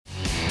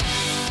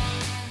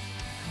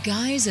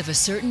Guys of a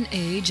Certain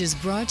Age is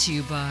brought to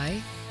you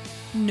by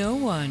no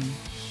one.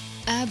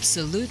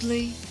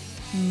 Absolutely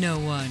no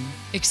one.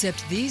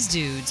 Except these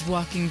dudes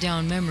walking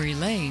down memory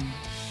lane.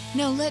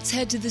 Now let's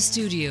head to the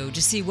studio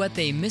to see what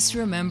they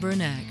misremember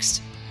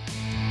next.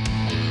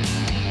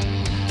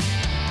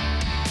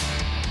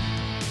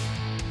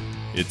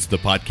 It's the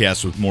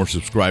podcast with more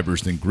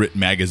subscribers than Grit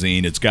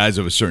Magazine. It's Guys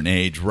of a Certain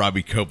Age.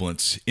 Robbie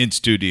Koblentz in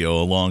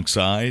studio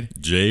alongside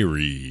Jay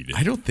Reed.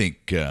 I don't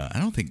think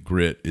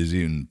Grit is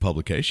even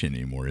publication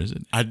anymore, is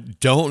it? I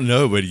don't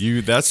know, but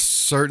that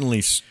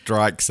certainly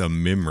strikes a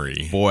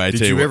memory. Boy, I did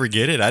tell you what, ever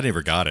get it? I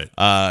never got it.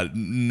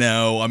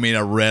 No. I mean,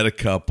 I read a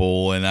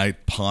couple, and I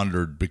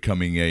pondered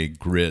becoming a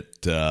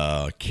Grit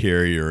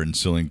carrier and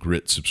selling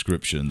Grit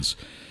subscriptions.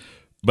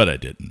 But I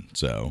didn't,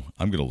 so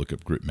I'm going to look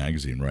up Grit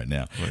Magazine right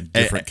now. Well, a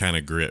different kind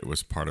of grit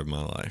was part of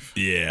my life.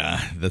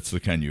 Yeah, that's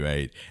the kind you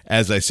ate.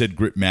 As I said,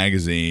 Grit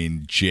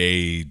Magazine,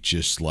 Jay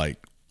just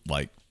like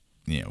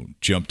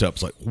jumped up.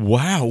 It's like,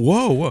 wow,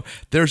 whoa.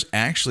 There's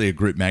actually a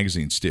Grit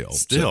Magazine still.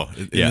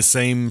 In the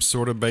same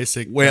sort of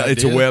basic Well, idea?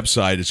 It's a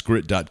website. It's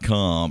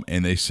grit.com,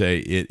 and they say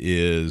it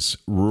is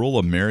rural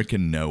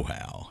American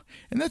know-how.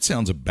 And that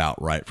sounds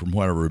about right from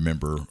what I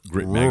remember.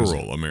 Grit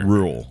Magazine.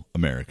 Rural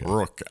America.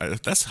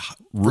 That's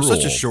for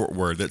such a short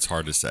word. That's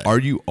hard to say.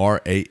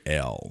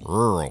 RURAL.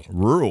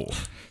 Rural.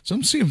 So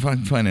I'm seeing if I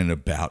can find an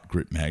About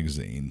Grit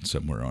Magazine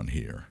somewhere on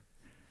here.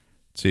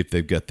 See if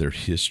they've got their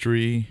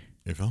history.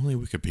 If only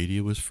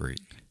Wikipedia was free.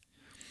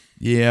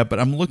 Yeah, but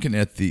I'm looking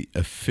at the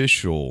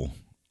official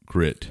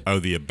Grit. Oh,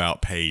 the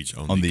About page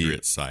on the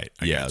Grit site.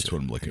 That's what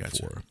I'm looking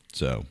for.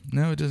 So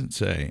no, it doesn't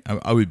say.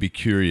 I would be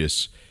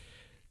curious.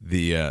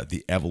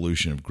 The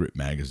evolution of Grit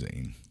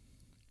Magazine,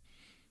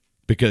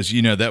 because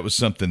that was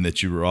something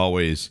that you were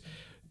always,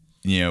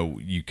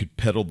 you could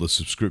peddle the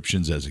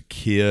subscriptions as a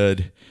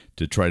kid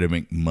to try to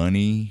make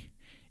money,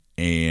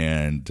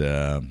 and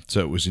so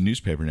it was a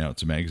newspaper. Now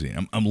it's a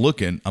magazine. I'm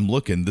looking.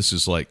 This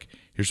is like,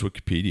 here's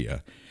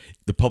Wikipedia.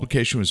 The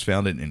publication was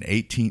founded in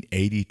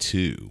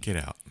 1882. Get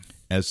out.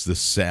 As the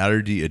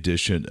Saturday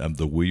edition of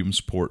the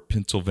Williamsport,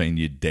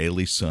 Pennsylvania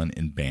Daily Sun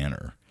and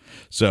Banner.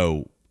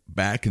 So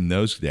back in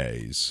those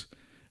days,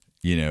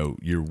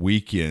 your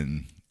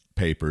weekend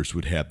papers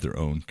would have their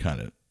own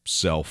kind of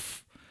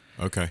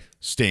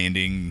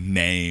standing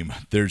name.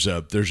 There's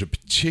a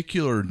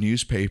particular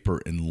newspaper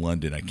in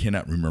London. I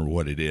cannot remember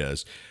what it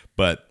is,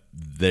 but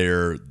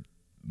they're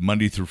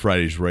Monday through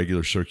Friday's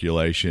regular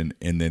circulation,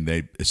 and then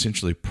they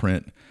essentially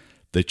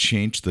they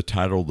change the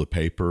title of the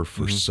paper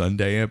for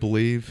Sunday, I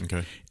believe.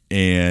 Okay.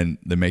 And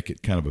they make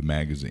it kind of a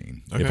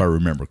magazine, if I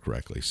remember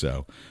correctly.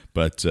 So,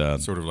 but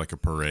sort of like a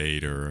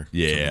parade or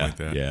something like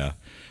that. Yeah.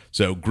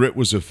 So Grit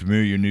was a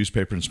familiar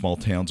newspaper in small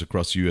towns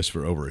across the U.S.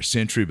 for over a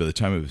century. By the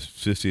time of its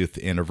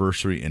 50th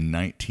anniversary in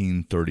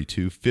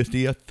 1932,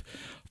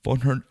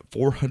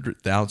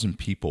 400,000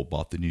 people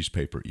bought the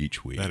newspaper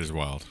each week. That is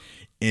wild.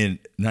 In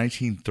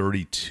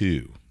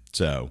 1932.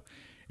 So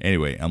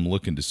anyway, I'm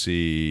looking to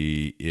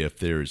see if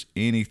there's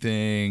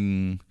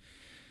anything.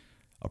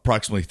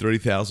 Approximately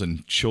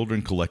 30,000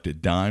 children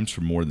collected dimes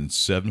from more than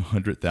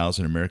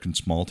 700,000 American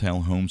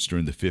small-town homes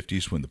during the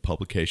 50s when the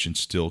publication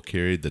still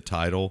carried the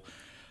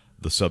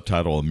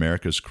subtitle,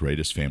 America's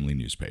Greatest Family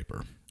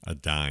Newspaper. A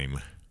dime.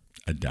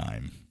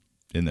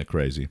 Isn't that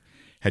crazy?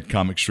 Had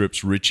comic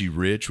strips. Richie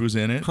Rich was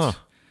in it. Huh.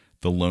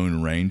 The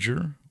Lone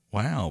Ranger.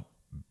 Wow.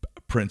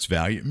 Prince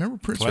Valiant. Remember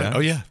Prince Valiant?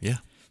 Oh, yeah.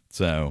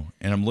 So,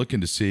 and I'm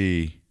looking to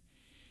see...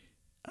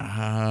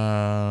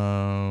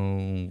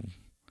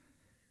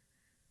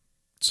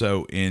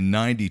 So in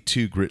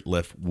 92, Grit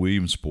left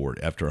Williamsport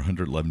after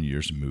 111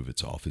 years and moved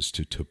its office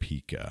to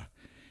Topeka.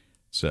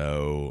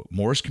 So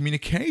Morris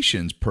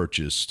Communications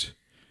purchased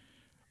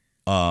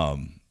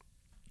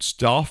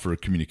Stauffer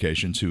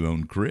Communications, who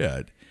owned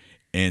Grit.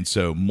 And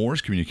so Morris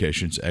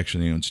Communications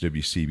actually owns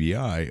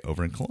WCBI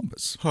over in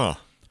Columbus. Huh.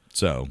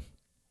 So,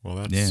 well,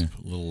 that's a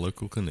little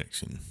local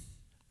connection.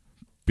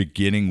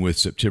 Beginning with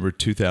September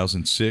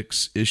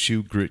 2006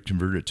 issue, Grit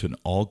converted it to an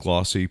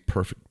all-glossy,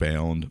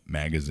 perfect-bound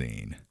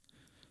magazine.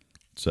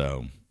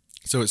 So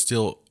it's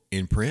still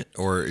in print,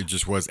 or it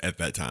just was at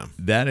that time?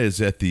 That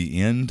is at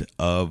the end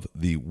of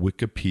the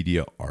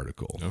Wikipedia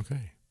article.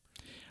 Okay.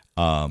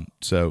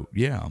 So,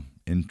 yeah,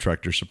 and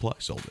Tractor Supply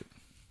sold it.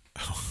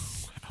 Oh,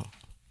 wow.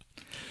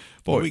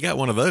 Boy, we got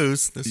one of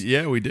those.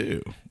 Yeah, we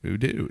do.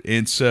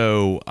 And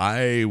so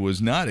I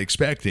was not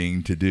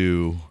expecting to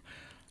do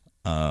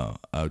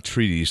a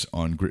treatise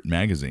on Grit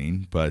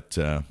Magazine, but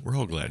we're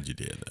all glad you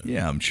did, though.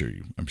 Yeah, I'm sure.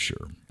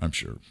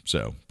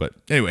 So, but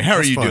anyway, how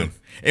are you doing?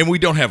 And we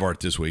don't have Art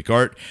this week.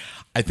 Art,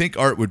 I think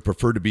Art would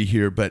prefer to be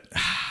here, but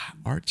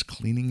Art's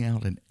cleaning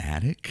out an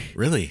attic.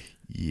 Really?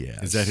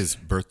 Yes. Is that his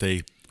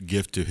birthday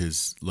gift to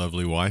his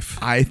lovely wife?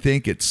 I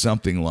think it's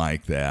something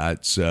like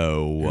that.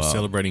 So you're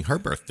celebrating her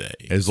birthday.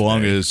 As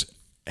long as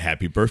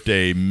happy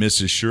birthday,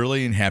 Mrs.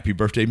 Shirley, and happy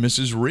birthday,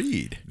 Mrs.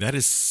 Reed. That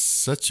is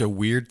such a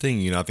weird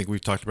thing. I think we've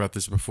talked about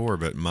this before,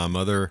 but my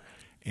mother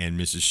and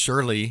Mrs.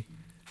 Shirley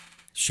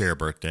share a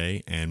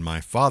birthday, and my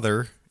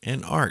father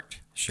and Art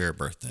share a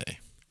birthday.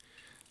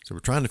 So we're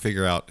trying to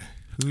figure out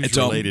who's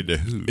related to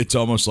who. It's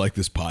almost like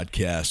this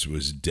podcast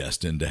was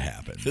destined to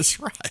happen. That's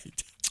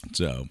right.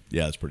 So,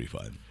 yeah, it's pretty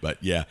fun. But,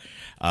 yeah,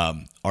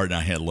 Art and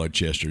I had lunch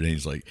yesterday. And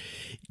he's like,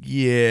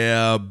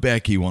 yeah,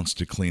 Becky wants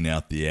to clean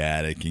out the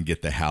attic and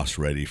get the house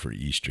ready for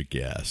Easter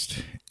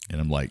guest.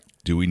 And I'm like,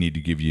 do we need to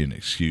give you an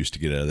excuse to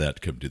get out of that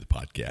to come do the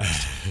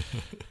podcast?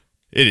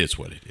 It is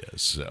what it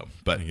is. So,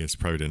 but I guess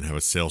probably didn't have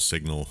a cell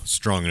signal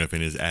strong enough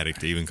in his attic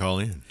to even call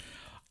in.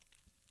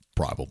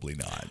 Probably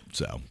not.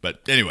 So,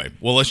 but anyway,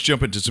 well, let's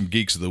jump into some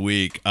geeks of the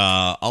week.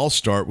 I'll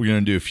start. We're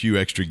going to do a few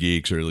extra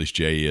geeks, or at least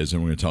Jay is,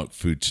 and we're going to talk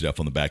food stuff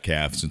on the back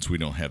half since we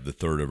don't have the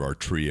third of our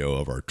trio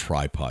of our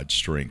tripod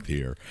strength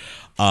here.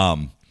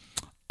 I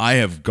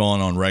have gone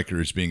on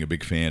record as being a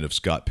big fan of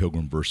Scott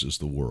Pilgrim versus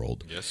the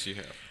World. Yes, you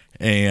have.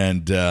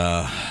 And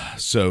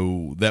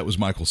so that was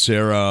Michael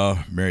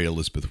Cera, Mary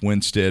Elizabeth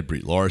Winstead,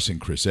 Brie Larson,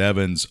 Chris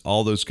Evans.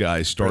 All those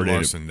guys started. Brie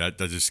Larson, that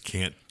just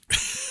can't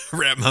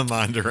wrap my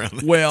mind around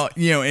that. Well,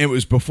 it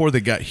was before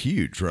they got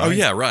huge, right? Oh,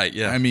 yeah, right,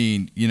 yeah. I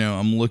mean,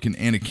 I'm looking,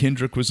 Anna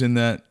Kendrick was in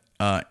that.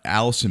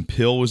 Allison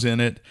Pill was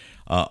in it.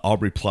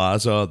 Aubrey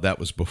Plaza, that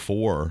was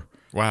before.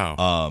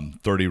 Wow.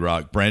 30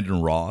 Rock.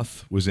 Brandon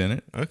Roth was in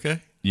it.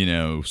 Okay.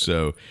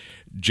 So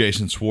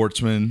Jason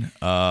Schwartzman.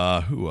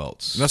 Who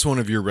else? That's one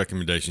of your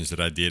recommendations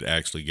that I did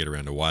actually get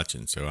around to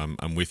watching, so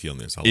I'm with you on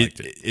this. I liked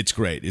it. It's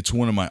great. It's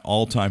one of my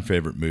all-time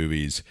favorite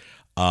movies.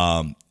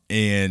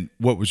 And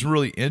what was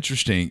really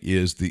interesting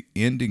is the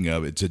ending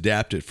of it. It's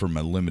adapted from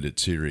a limited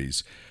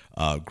series,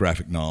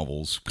 graphic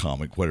novels,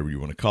 comic, whatever you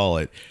want to call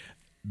it.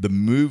 The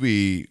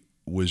movie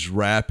was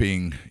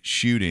wrapping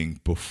shooting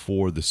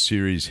before the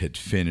series had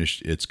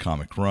finished its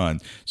comic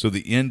run. So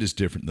the end is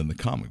different than the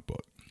comic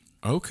book.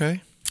 Okay.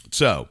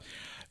 So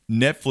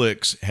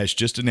Netflix has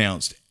just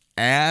announced,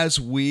 as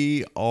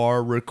we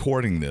are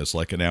recording this,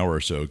 like an hour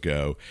or so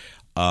ago,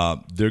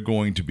 they're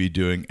going to be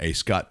doing a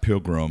Scott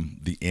Pilgrim,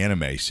 the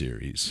anime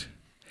series.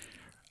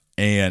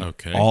 And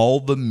all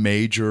the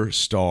major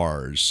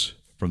stars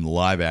from the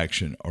live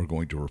action are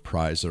going to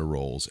reprise their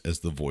roles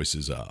as the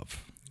voices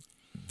of.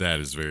 That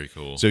is very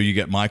cool. So you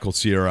get Michael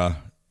Cera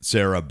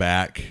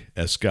back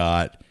as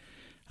Scott,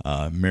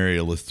 Mary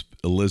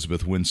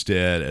Elizabeth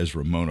Winstead as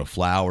Ramona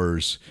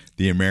Flowers,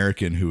 the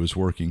American who is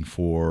working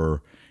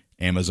for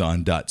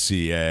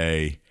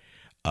Amazon.ca.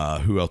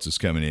 Who else is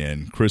coming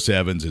in? Chris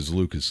Evans as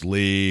Lucas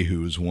Lee,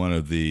 who is one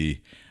of the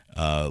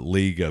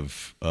League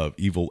of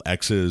Evil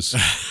Exes.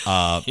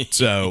 And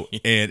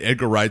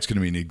Edgar Wright's going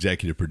to be an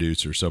executive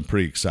producer, so I'm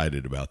pretty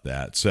excited about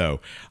that.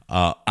 So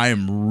I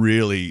am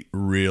really,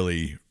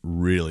 really,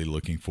 really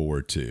looking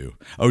forward to.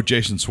 Oh,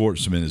 Jason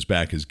Schwartzman is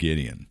back as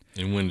Gideon.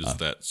 And when does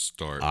that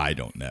start? I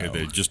don't know.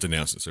 They just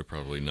announced it, so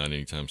probably not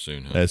anytime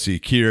soon. Huh? Let's see.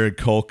 Kieran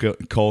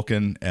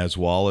Culkin as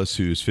Wallace,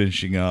 who's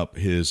finishing up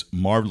his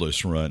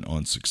marvelous run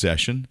on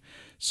Succession.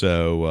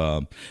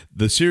 So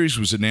the series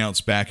was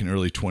announced back in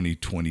early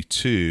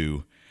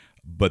 2022,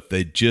 but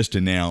they just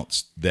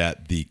announced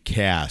that the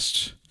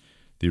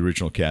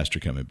original cast are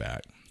coming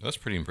back. That's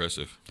pretty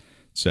impressive.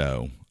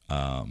 So,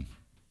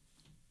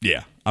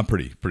 yeah, I'm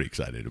pretty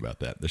excited about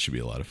that. This should be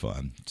a lot of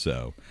fun.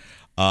 So,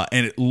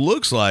 and it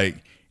looks like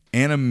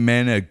Anna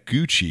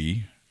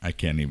Managuchi,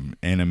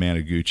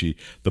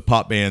 the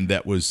pop band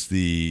that was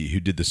who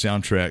did the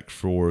soundtrack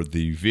for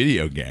the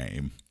video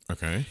game,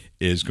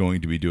 is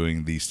going to be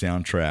doing the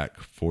soundtrack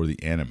for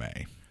the anime.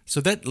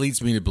 So that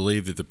leads me to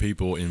believe that the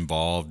people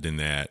involved in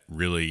that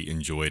really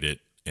enjoyed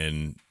it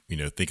and,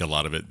 think a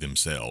lot of it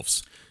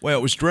themselves. Well,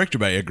 it was directed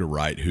by Edgar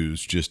Wright,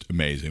 who's just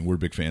amazing. We're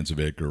big fans of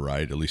Edgar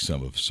Wright. At least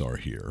some of us are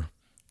here.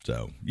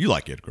 So you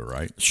like Edgar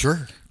Wright?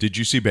 Sure. Did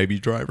you see Baby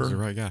Driver? He's the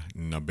right guy.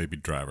 No, Baby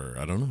Driver.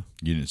 I don't know.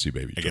 You didn't see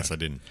Baby Driver? I guess I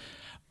didn't.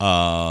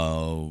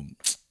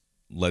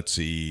 Let's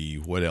see.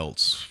 What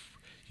else?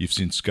 You've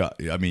seen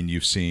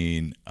you've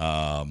seen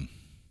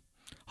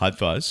Hot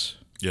Fuzz.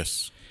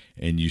 Yes.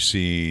 And you've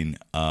seen,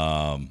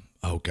 oh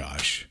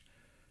gosh,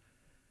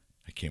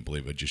 I can't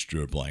believe I just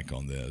drew a blank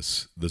on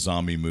this. The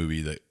zombie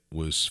movie that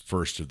was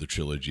first of the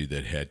trilogy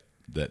that had.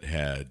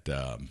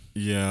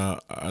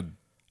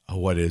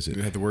 What is it?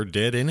 Did it have the word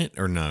dead in it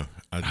or no?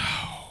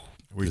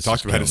 We've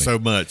talked about it so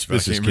much. But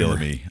this is killing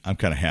me. I'm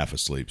kind of half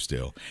asleep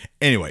still.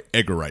 Anyway,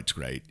 Edgar Wright's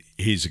great.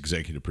 He's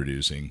executive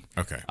producing.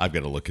 Okay. I've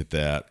got to look at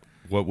that.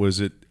 What was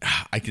it?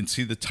 I can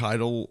see the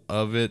title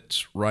of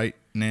it right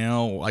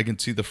now. I can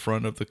see the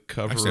front of the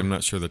cover. Actually, I'm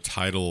not sure the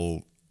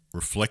title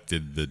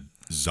reflected the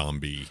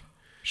zombie.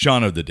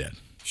 Shaun of the Dead.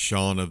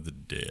 Shaun of the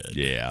Dead.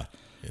 Yeah.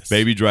 Yes.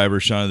 Baby Driver,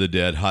 Shaun of the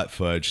Dead, Hot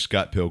Fudge,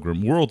 Scott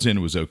Pilgrim. World's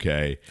End was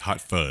okay. Hot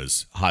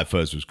Fuzz. Hot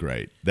Fuzz was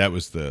great. That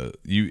was have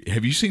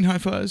you seen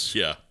Hot Fuzz?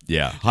 Yeah.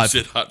 Yeah. You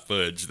said Hot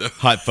Fudge, though.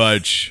 Hot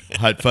Fudge.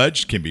 Hot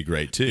Fudge can be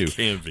great, too. It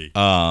can be.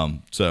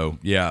 So,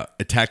 yeah,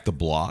 Attack the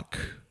Block.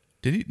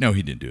 Did he? No,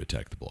 he didn't do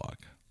Attack the Block.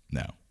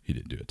 No, he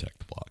didn't do Attack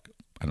the Block.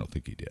 I don't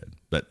think he did.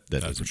 But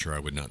that's for sure I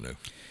would not know.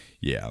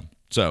 Yeah.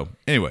 So,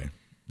 anyway,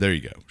 there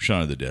you go.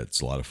 Shaun of the Dead.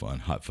 It's a lot of fun.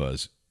 Hot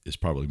Fuzz is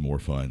probably more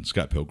fun.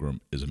 Scott Pilgrim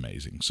is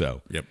amazing.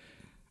 So, yep.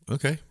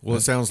 Okay. Well,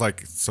 it sounds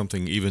like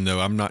something, even though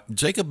I'm not,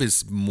 Jacob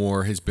has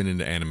been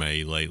into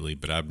anime lately,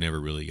 but I've never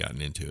really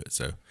gotten into it.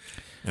 So,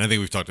 and I think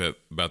we've talked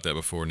about that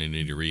before and I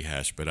need to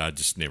rehash, but I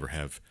just never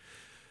have.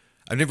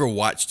 I've never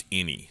watched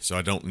any, so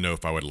I don't know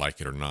if I would like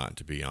it or not,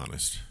 to be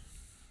honest.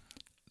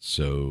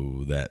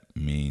 So that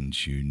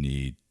means you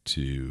need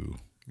to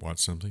Watch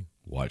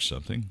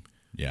something?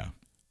 Yeah.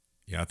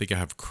 Yeah, I think I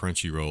have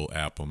Crunchyroll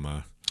app on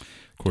my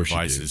course you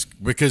do. devices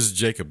because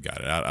Jacob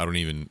got it. I don't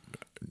even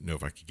know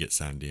if I could get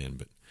signed in,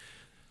 but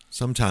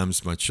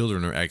sometimes my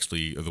children are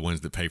the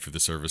ones that pay for the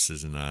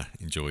services, and I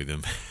enjoy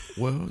them.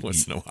 Well,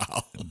 once in a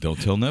while. Don't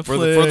tell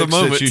Netflix for the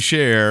moment, that you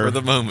share. For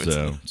the moment.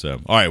 So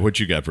all right, what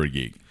you got for a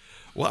geek?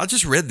 Well, I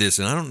just read this,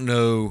 and I don't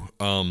know.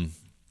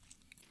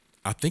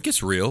 I think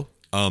it's real.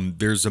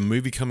 There's a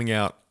movie coming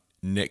out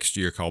next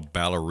year called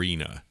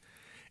Ballerina,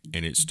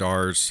 and it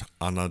stars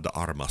Ana de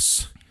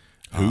Armas.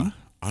 Who?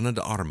 Ana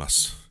de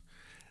Armas.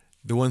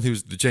 The one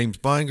who's the James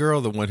Bond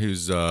girl, the one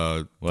who's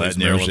plays narrows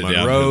Marilyn it down to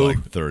Monroe,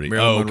 like 30.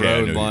 Marilyn Okay, I Monroe know and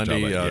who you're Blondie.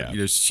 talking about,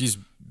 yeah. She's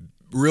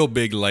real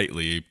big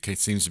lately.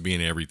 Seems to be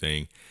in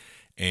everything,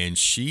 and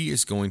she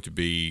is going to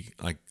be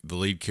like the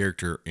lead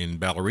character in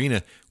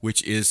Ballerina,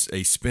 which is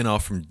a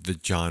spinoff from the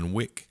John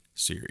Wick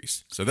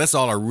series. So that's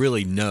all I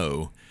really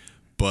know,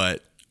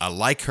 but I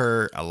like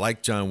her. I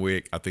like John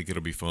Wick. I think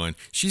it'll be fun.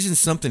 She's in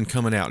something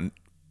coming out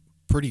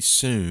pretty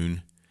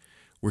soon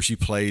where she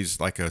plays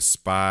like a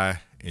spy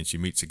and she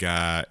meets a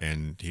guy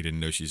and he didn't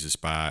know she's a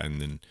spy.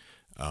 And then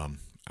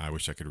I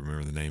wish I could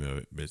remember the name of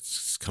it, but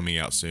it's coming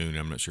out soon.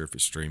 I'm not sure if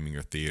it's streaming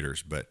or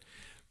theaters, but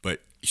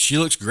she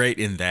looks great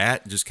in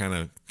that, just kind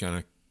of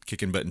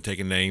kicking butt and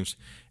taking names.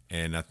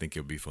 And I think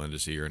it'll be fun to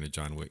see her in a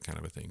John Wick kind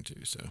of a thing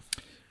too. So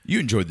You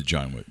enjoyed the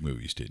John Wick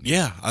movies, didn't you?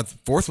 yeah,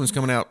 fourth one's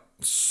coming out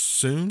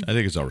soon. I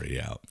think it's already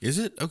out. Is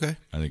it? Okay.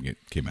 I think it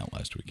came out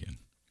last weekend.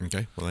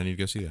 Okay. Well, I need to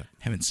go see that.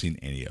 Haven't seen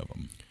any of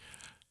them.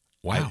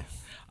 Wow.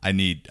 I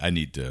need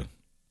to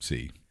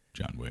see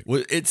John Wick.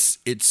 Well,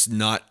 it's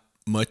not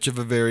much of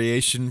a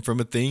variation from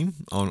a theme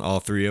on all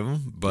three of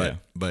them,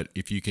 but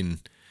if you can,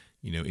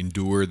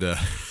 endure the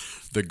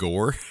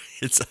gore,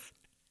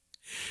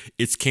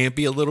 it's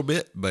campy a little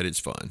bit, but it's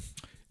fun.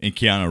 And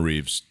Keanu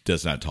Reeves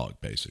does not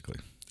talk, basically.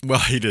 Well,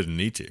 he doesn't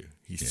need to.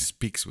 He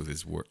speaks with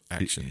his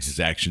actions. His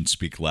actions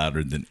speak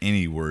louder than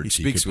any words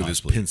he speaks with his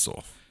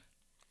pencil.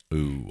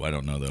 Ooh, I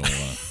don't know that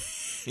one.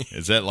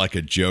 Is that like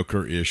a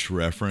Joker-ish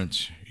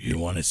reference? You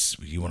want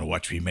to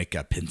watch me make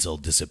a pencil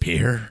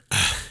disappear?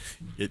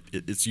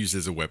 It's used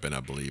as a weapon,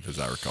 I believe, as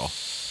I recall.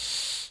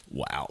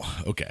 Wow.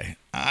 Okay.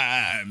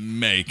 I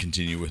may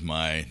continue with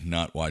my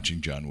not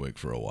watching John Wick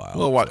for a while.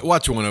 Well,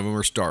 watch one of them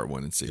or start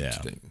one and see what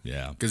you think.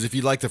 Yeah. Because if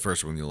you like the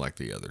first one, you'll like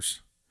the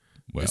others.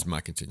 Well, that's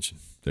my contention.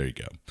 There you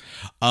go.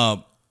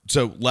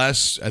 So I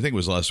think it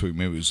was last week,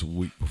 maybe it was the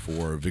week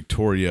before,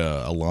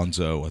 Victoria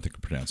Alonso, I think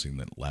I'm pronouncing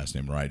that last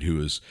name right,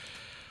 who is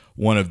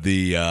one of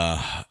the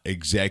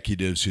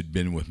executives who'd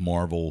been with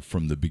Marvel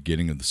from the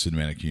beginning of the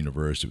cinematic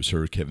universe. It was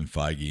her, Kevin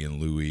Feige, and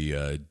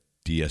Louis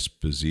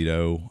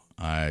D'Esposito.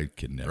 I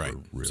can never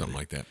really something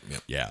like that.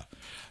 Yep.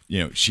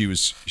 Yeah, she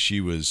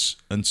was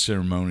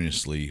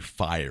unceremoniously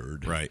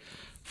fired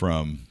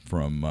from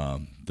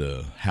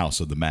the House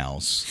of the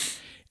Mouse.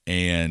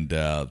 And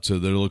so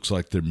there looks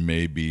like there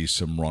may be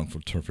some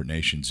wrongful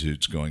termination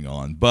suits going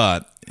on,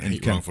 but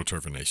wrongful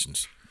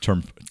terminations.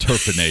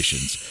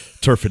 Terminations.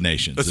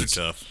 Those are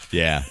tough.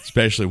 Yeah,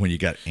 especially when you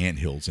got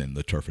anthills in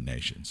the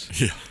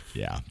terminations.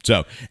 Yeah.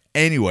 So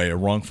anyway, a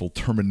wrongful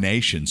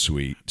termination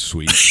suit.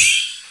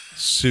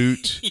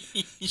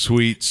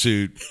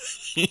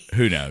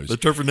 Who knows? The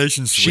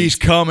termination suite. She's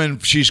coming.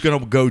 She's going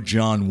to go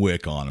John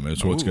Wick on him.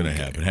 Is what's going to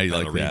happen. How do you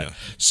like that?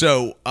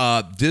 So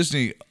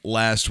Disney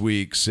last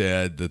week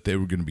said that they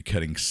were going to be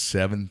cutting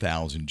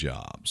 7,000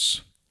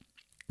 jobs.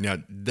 Now,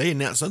 they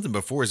announced something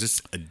before. Is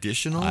this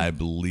additional? I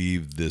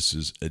believe this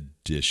is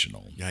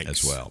additional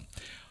as well.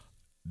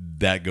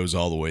 That goes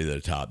all the way to the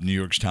top. New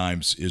York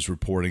Times is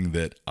reporting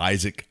that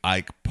Ike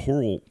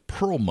Perlmutter,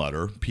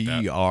 Perlmutter.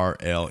 I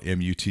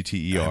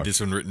have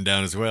this one written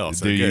down as well.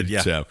 So good.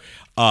 Yeah. So,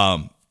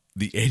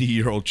 the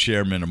 80-year-old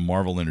chairman of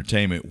Marvel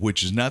Entertainment,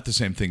 which is not the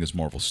same thing as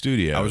Marvel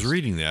Studios. I was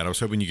reading that. I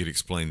was hoping you could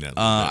explain that.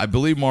 I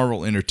believe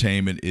Marvel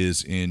Entertainment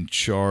is in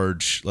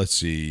charge. Let's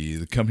see.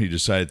 The company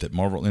decided that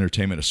Marvel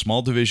Entertainment, a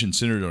small division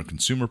centered on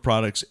consumer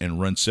products and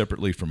run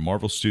separately from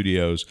Marvel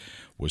Studios,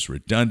 was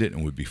redundant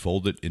and would be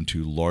folded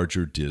into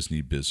larger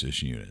Disney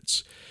business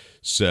units.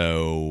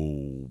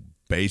 So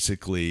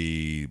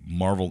basically,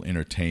 Marvel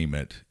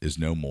Entertainment is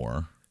no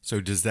more. So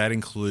does that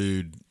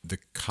include the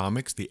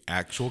comics, the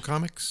actual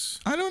comics?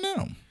 I don't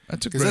know.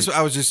 That's that's what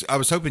I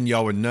was hoping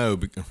y'all would know,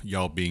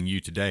 y'all being you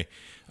today,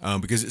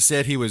 because it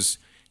said he was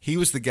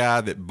the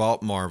guy that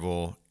bought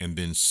Marvel and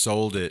then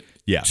sold it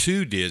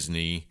to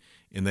Disney,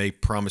 and they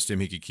promised him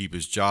he could keep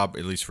his job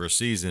at least for a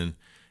season,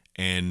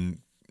 and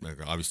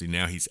obviously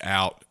now he's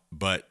out.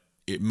 But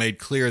it made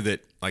clear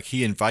that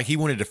he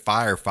wanted to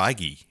fire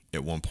Feige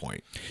at one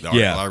point. The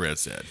article I read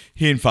said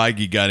he and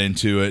Feige got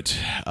into it.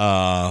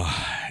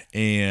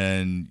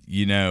 And,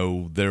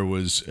 there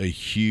was a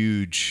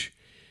huge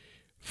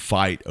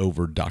fight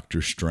over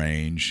Doctor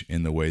Strange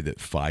in the way that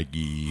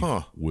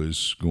Feige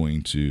was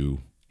going to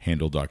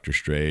handle Doctor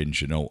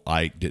Strange.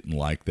 Ike didn't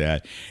like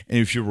that. And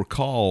if you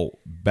recall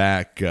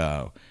back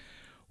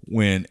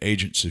when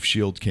Agents of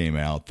S.H.I.E.L.D. came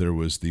out, there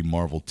was the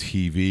Marvel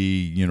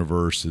TV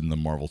universe and the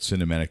Marvel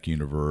Cinematic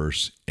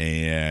Universe,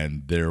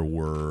 and there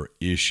were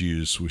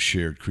issues with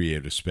shared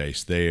creative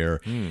space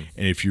there. And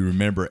if you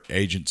remember,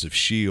 Agents of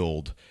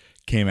S.H.I.E.L.D.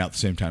 came out the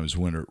same time as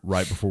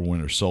right before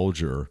Winter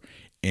Soldier,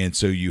 and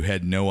so you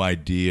had no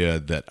idea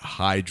that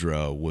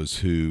Hydra was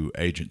who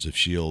Agents of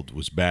S.H.I.E.L.D.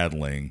 was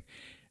battling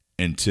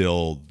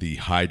until the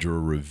Hydra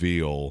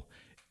reveal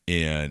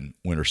in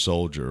Winter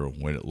Soldier,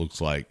 when it looks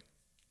like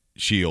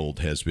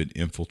S.H.I.E.L.D. has been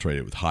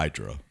infiltrated with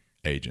Hydra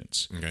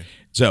agents. Okay.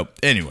 So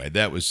anyway,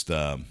 that was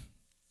kind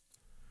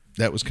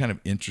of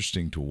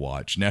interesting to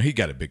watch. Now, he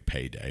got a big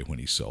payday when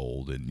he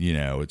sold, and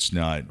it's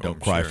not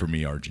don't cry for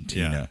me,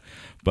 Argentina,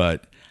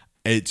 but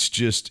it's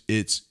just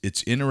it's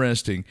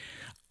interesting.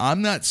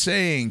 I'm not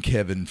saying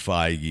Kevin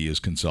Feige is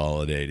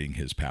consolidating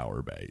his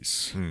power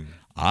base.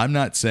 I'm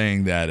not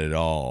saying that at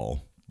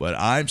all. But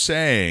I'm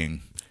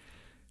saying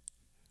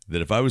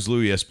that if I was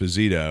Louis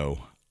Esposito,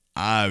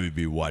 I would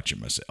be watching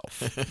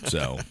myself.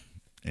 So,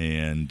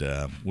 and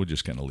we'll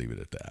just kind of leave it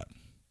at that.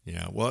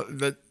 Yeah. Well,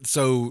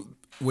 so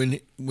when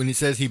he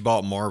says he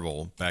bought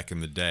Marvel back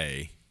in the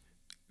day,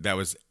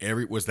 was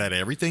that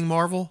everything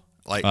Marvel?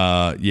 Like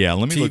yeah,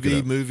 let me look it TV,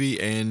 up. movie,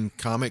 and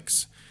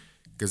comics,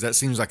 because that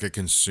seems like a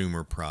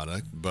consumer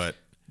product. But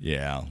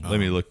yeah, let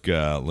me look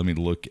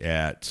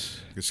at.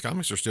 Because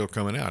comics are still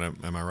coming out.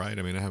 Am I right?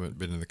 I mean, I haven't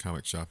been in the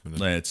comic shop.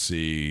 Let's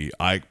see.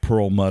 Ike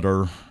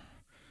Perlmutter,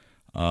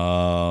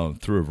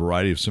 through a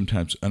variety of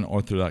sometimes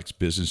unorthodox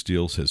business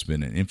deals, has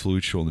been an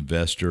influential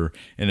investor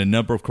in a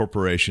number of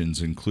corporations,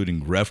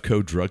 including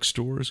Revco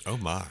Drugstores,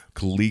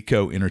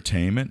 Coleco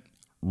Entertainment,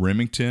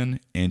 Remington,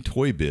 and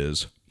Toy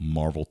Biz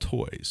Marvel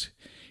Toys.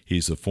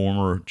 He's the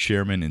former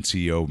chairman and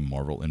CEO of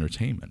Marvel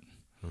Entertainment.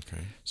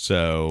 Okay.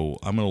 So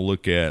I'm going to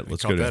look at.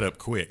 Let's go that up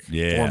quick.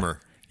 Yeah.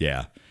 Former.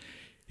 Yeah.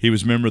 He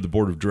was a member of the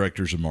board of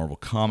directors of Marvel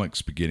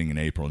Comics beginning in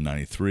April of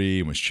 '93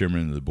 and was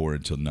chairman of the board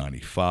until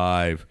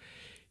 '95.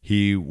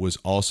 He was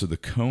also the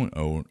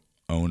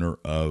co-owner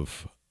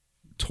of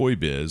Toy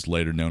Biz,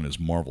 later known as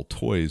Marvel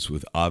Toys,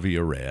 with Avi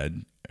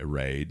Arad,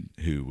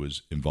 who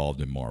was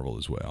involved in Marvel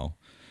as well.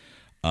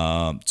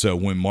 So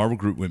when Marvel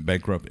Group went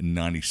bankrupt in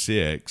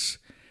 '96,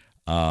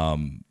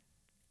 Perlman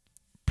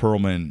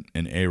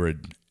and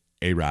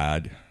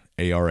Arad,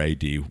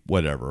 A-R-A-D,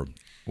 whatever,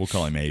 we'll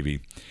call him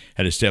Avi,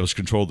 had established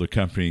control of the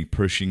company,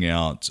 pushing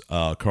out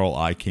Carl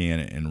Icahn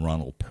and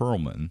Ronald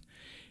Perlman.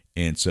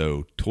 And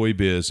so Toy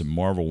Biz and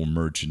Marvel were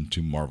merged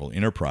into Marvel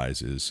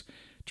Enterprises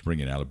to bring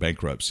it out of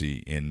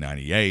bankruptcy in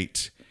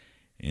 '98.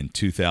 In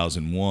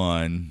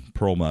 2001,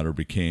 Perlmutter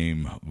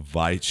became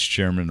vice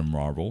chairman of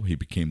Marvel. He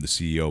became the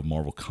CEO of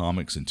Marvel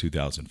Comics in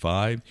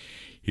 2005.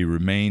 He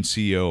remained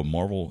CEO of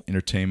Marvel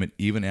Entertainment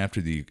even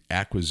after the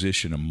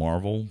acquisition of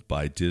Marvel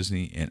by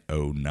Disney in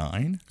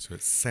 2009. So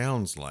it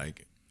sounds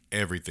like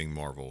everything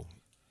Marvel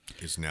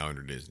is now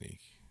under Disney.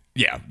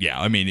 Yeah.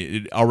 I mean,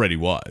 it already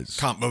was.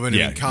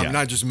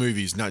 Not just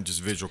movies, not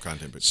just visual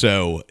content. But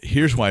so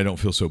here's why I don't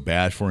feel so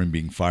bad for him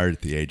being fired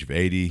at the age of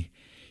 80.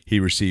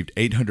 He received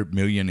 $800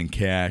 million in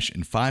cash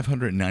and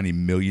 $590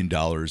 million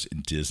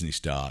in Disney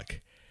stock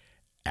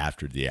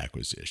after the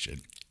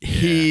acquisition. Yeah.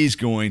 He's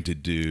going to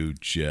do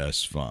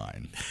just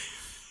fine.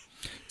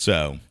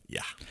 So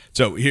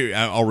here,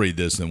 I'll read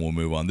this, then we'll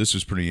move on. This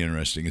was pretty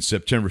interesting. In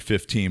September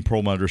 15,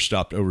 Perlmutter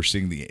stopped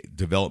overseeing the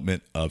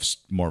development of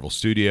Marvel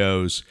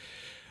Studios.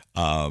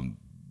 Feige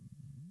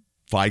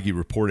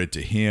reported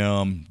to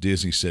him.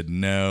 Disney said,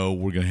 no,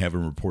 we're going to have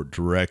him report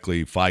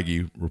directly.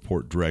 Feige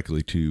report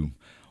directly to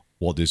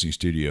Walt Disney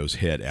Studios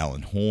head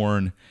Alan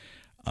Horn.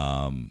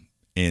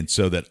 And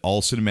so that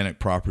all cinematic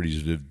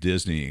properties of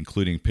Disney,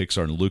 including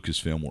Pixar and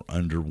Lucasfilm, were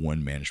under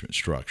one management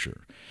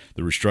structure.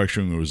 The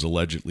restructuring was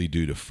allegedly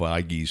due to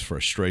Feige's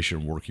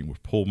frustration working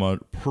with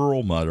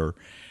Perlmutter,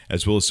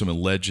 as well as some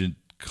alleged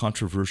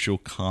controversial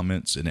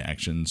comments and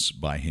actions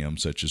by him,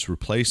 such as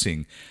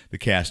replacing the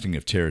casting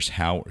of Terrence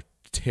Howard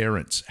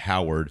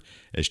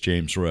as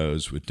James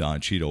Rose with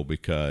Don Cheadle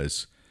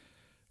because,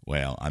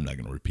 well, I'm not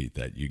going to repeat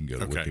that. You can go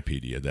to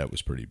Wikipedia. That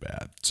was pretty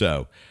bad.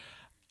 So,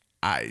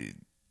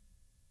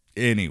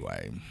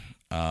 anyway,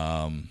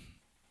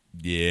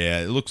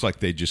 it looks like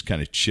they just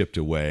kind of chipped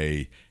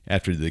away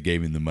after they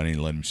gave him the money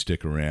and let him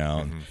stick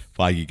around.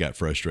 Feige got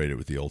frustrated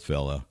with the old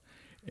fella,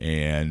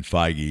 and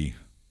Feige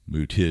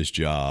moved his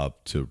job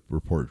to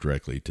report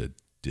directly to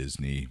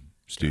Disney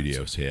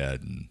Studios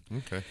head. And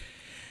it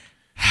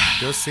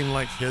does seem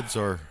like heads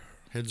are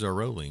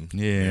rolling.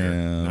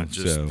 Yeah, not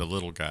just the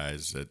little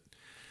guys that.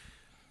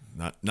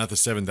 Not the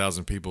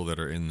 7,000 people that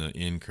are in the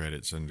end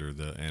credits under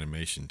the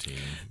animation team.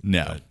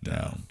 No.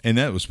 And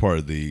that was part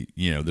of the,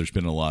 there's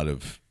been a lot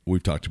of,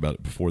 we've talked about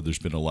it before, there's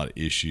been a lot of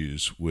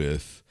issues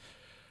with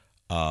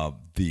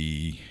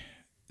the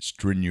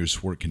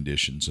strenuous work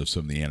conditions of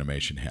some of the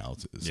animation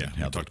houses. Yeah, and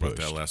how we talked about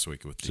that last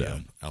week with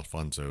the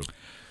Alfonso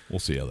We'll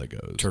see how that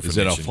goes. Turf Is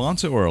it emission.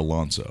 Alfonso or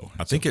Alonso?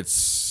 I think I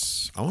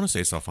want to say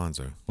it's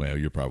Alfonso. Well,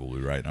 you're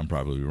probably right. I'm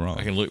probably wrong.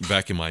 I can look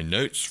back in my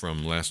notes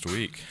from last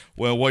week.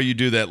 Well, while you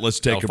do that, let's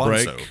take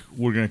Alfonso. a break.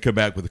 We're going to come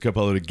back with a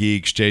couple other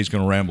geeks. Jay's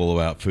going to ramble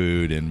about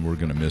food, and we're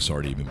going to miss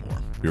Art even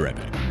more. Be right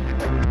back.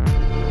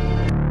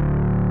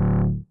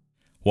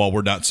 While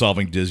we're not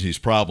solving Disney's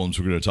problems,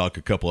 we're going to talk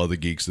a couple other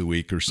geeks of the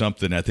week or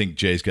something. I think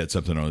Jay's got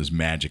something on his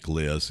magic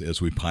list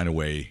as we pine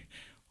away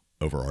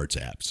over Art's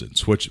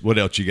absence. What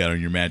else you got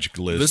on your magic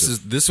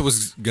list? This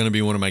was going to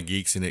be one of my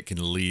geeks, and it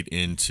can lead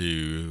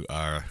into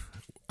our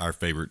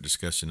favorite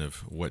discussion of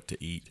what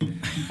to eat.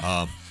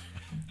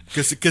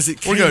 Because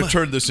we're going to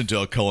turn this into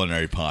a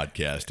culinary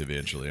podcast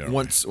eventually. Aren't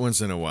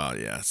once in a while,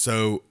 yeah.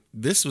 So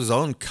this was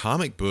on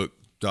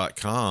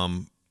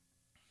comicbook.com,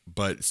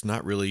 but it's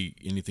not really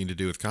anything to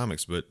do with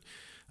comics. But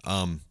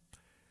I'm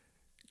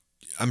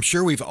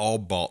sure we've all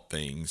bought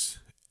things,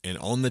 and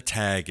on the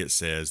tag it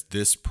says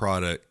this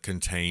product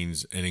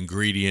contains an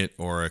ingredient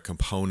or a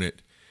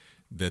component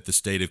that the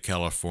state of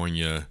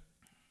California,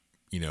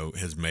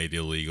 has made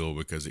illegal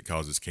because it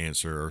causes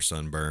cancer or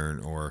sunburn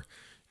or,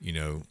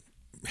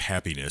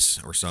 happiness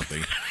or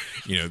something,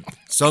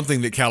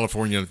 something that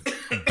California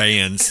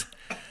bans.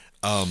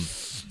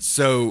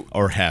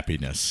 or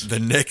happiness. The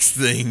next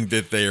thing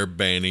that they are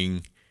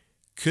banning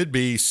could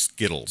be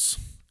Skittles.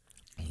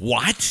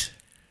 What?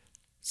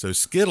 So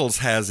Skittles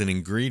has an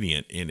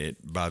ingredient in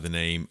it by the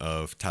name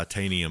of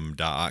titanium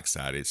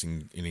dioxide. It's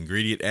an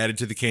ingredient added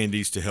to the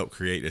candies to help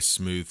create a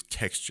smooth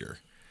texture.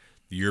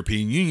 The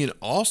European Union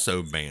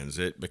also bans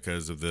it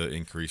because of the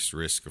increased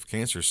risk of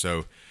cancer.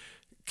 So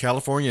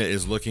California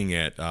is looking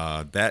at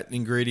that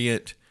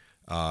ingredient,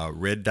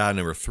 red dye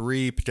number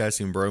 3,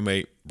 potassium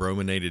bromate,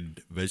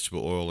 brominated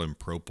vegetable oil, and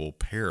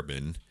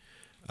propylparaben.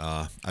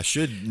 I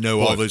should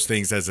know all those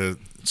things as a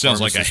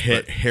sounds like a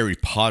Harry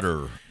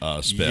Potter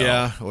spell.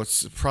 Yeah, well,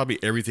 it's probably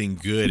everything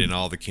good in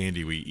all the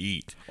candy we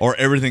eat. Or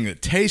everything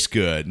that tastes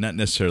good, not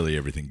necessarily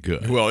everything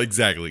good. Well,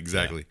 exactly.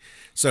 Yeah.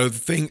 So the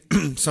thing,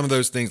 some of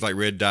those things like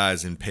red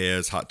dyes in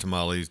Pez, hot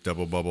tamales,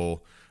 double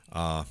bubble.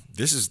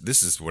 This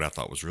is what I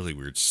thought was really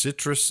weird.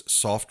 Citrus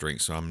soft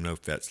drinks. So I don't know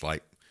if that's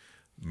like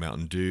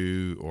Mountain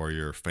Dew or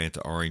your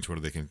Fanta Orange, what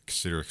do they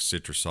consider a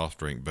citrus soft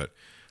drink? But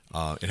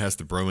it has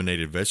the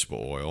brominated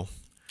vegetable oil.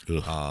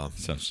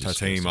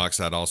 Titanium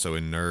oxide also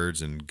in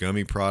nerds and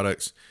gummy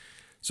products.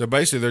 So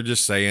basically they're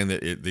just saying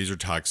that these are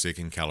toxic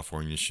and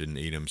California shouldn't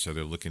eat them. So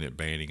they're looking at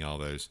banning all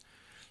those.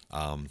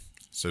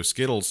 So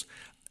Skittles,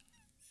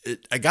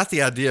 I got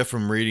the idea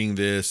from reading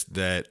this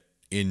that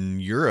in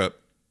Europe,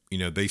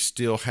 they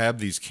still have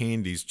these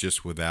candies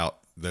just without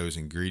those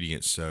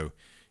ingredients. So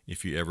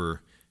if you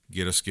ever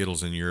get a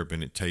Skittles in Europe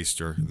and the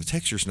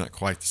texture's not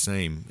quite the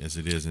same as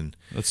it is in...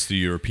 That's the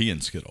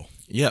European Skittle.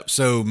 Yep.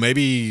 So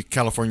maybe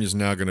California's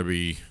now going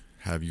to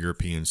have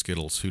European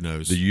Skittles. Who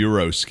knows? The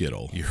Euro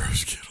Skittle.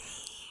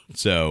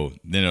 So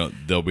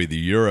there'll be the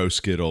Euro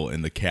Skittle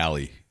and the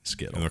Cali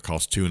Skittle. And they'll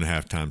cost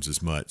 2.5 times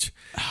as much.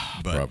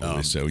 But,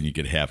 probably so, and you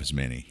get half as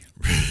many.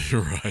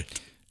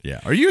 Right. Yeah.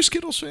 Are you a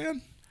Skittles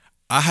fan?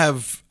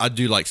 I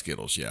do like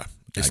Skittles, yeah.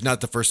 It's not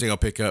the first thing I'll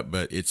pick up,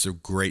 but it's a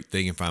great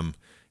thing if I'm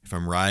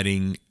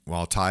riding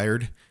while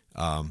tired.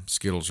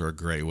 Skittles are a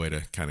great way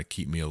to kind of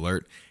keep me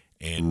alert.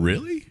 And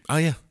really? Oh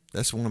yeah,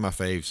 that's one of my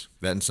faves.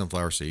 That and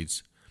sunflower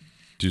seeds.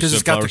 Because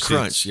it's got the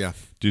crunch, yeah.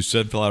 Do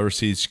sunflower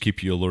seeds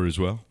keep you alert as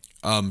well?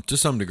 To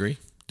some degree,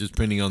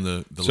 depending on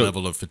the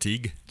level of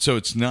fatigue. So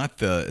it's not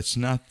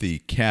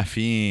the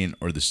caffeine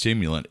or the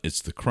stimulant;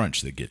 it's the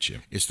crunch that gets you.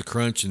 It's the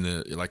crunch and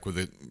with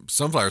the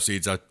sunflower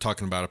seeds. I'm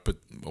talking about. I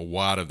put a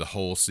wad of the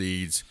whole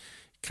seeds.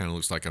 Kind of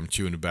looks like I'm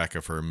chewing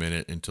tobacco for a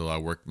minute until I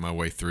work my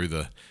way through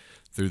the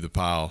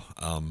pile.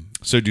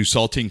 So do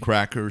saltine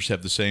crackers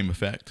have the same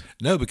effect?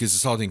 No, because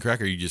the saltine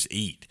cracker you just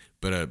eat,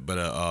 but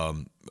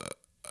a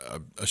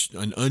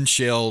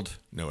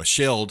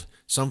shelled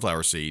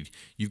sunflower seed,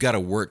 you've got to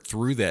work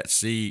through that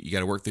seed. You got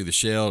to work through the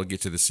shell,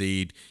 get to the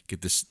seed,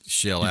 get this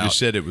shell out. You just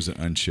said it was an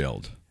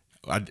unshelled.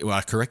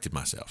 I corrected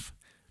myself.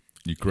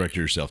 You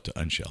corrected yourself to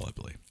unshell, I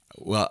believe.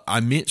 Well,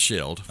 I meant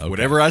shelled. Okay.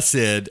 Whatever I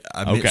said,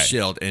 I meant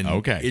shelled. And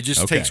it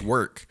just takes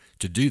work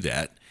to do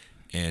that,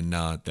 and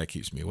that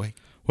keeps me awake.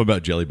 What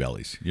about Jelly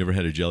Bellies? You ever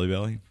had a Jelly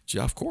Belly?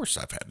 Yeah, of course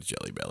I've had a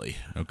Jelly Belly.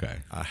 Okay.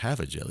 I have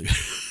a Jelly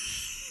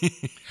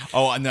Belly.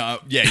 Oh, no.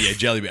 Yeah,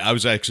 Jelly Belly. I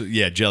was actually,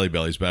 Jelly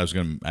Bellies, but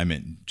I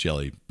meant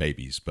Jelly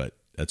Babies, but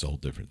that's a whole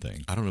different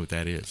thing. I don't know what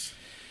that is.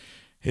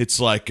 It's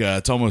like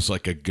it's almost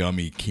like a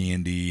gummy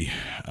candy,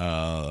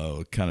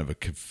 kind of a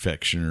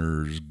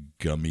confectioner's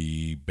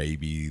gummy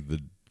baby.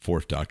 The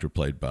Fourth Doctor,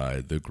 played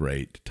by the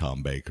great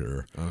Tom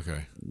Baker.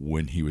 Okay.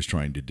 When he was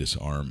trying to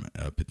disarm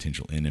a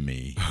potential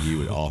enemy, he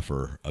would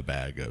offer a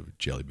bag of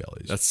Jelly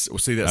Bellies.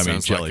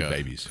 Jelly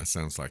Babies. That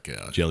sounds like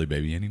a Jelly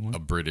Baby. Anyone? A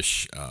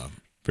British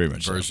very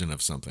much version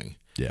of something.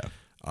 Yeah.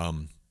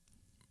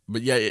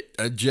 But yeah,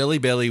 a Jelly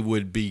Belly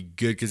would be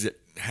good because it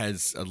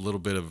has a little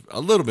bit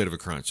of a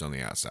crunch on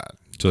the outside.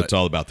 So it's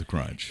all about the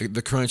crunch.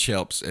 The crunch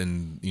helps,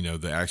 and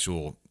the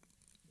actual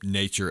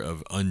nature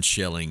of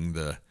unshelling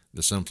the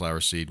sunflower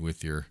seed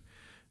with your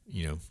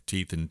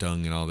teeth and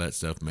tongue and all that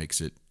stuff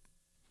makes it.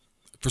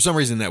 For some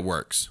reason, that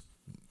works.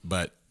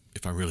 But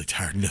if I'm really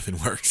tired, nothing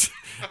works.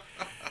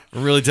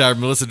 I'm really tired.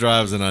 Melissa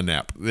drives and I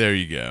nap. There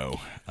you go.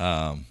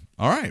 All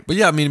right. But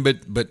yeah, I mean,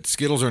 but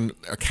Skittles are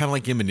kind of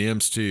like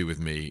M&Ms too with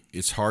me.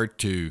 It's hard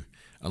to,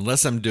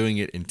 unless I'm doing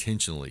it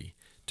intentionally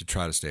to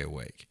try to stay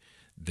awake,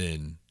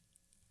 then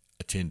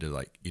I tend to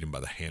like eat them by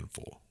the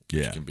handful,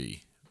 which can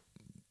be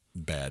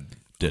bad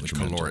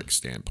from a caloric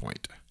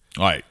standpoint.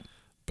 All right.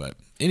 But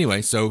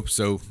anyway, so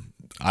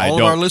all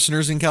of our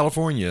listeners in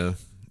California,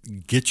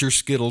 get your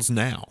Skittles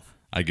now.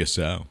 I guess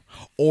so.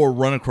 Or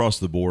run across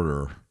the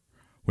border.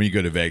 When you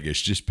go to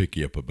Vegas, just pick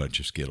you up a bunch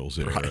of Skittles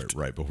there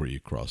right before you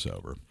cross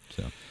over.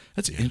 So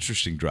that's an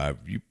interesting drive.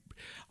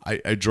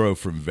 I drove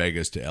from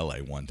Vegas to LA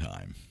one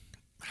time.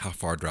 How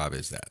far drive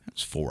is that?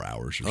 It's 4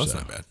 hours or so. That's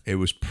not bad. It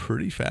was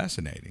pretty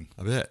fascinating.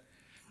 I bet.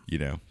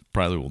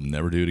 Probably will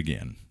never do it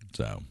again.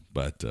 So,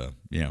 but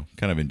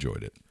kind of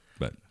enjoyed it.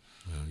 But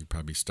well, you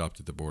probably stopped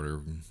at the border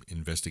and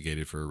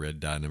investigated for a red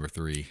dye number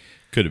 3.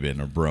 Could have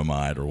been a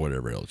bromide or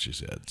whatever else you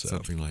said. So.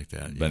 Something like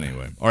that. But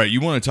anyway. All right,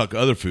 you want to talk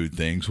other food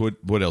things.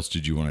 What else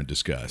did you want to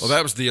discuss? Well,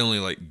 that was the only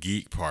like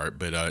geek part,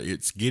 but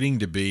it's getting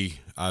to be,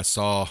 I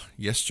saw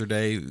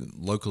yesterday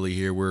locally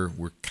here,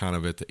 we're kind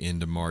of at the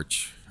end of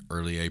March,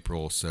 early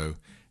April, so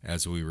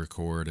as we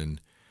record, and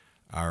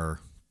our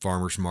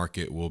farmers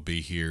market will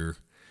be here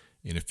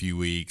in a few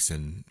weeks,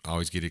 and I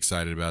always get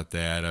excited about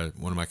that.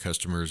 One of my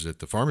customers at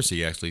the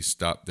pharmacy actually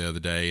stopped the other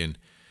day, and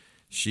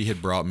she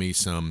had brought me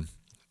some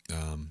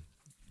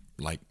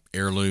like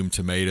heirloom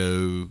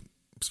tomato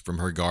from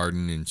her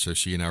garden, and so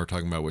she and I were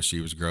talking about what she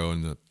was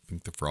growing. I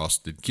think the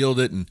frost had killed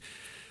it, and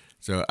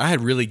so I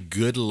had really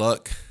good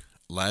luck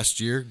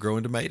last year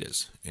growing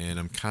tomatoes, and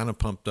I'm kind of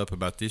pumped up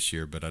about this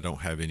year, but I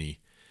don't have any.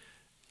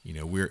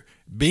 We're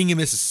being in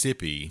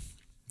Mississippi.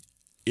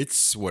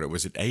 It's what it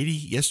was at 80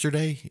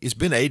 yesterday. It's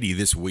been 80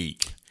 this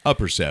week.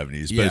 Upper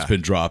 70s, but it's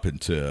been dropping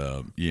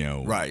to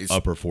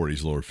upper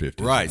 40s, lower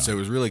 50s. Right. So it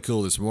was really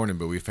cool this morning,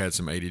 but we've had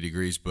some 80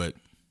 degrees. But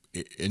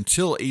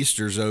until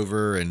Easter's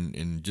over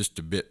and just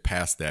a bit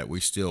past that, we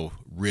still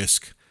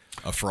risk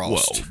a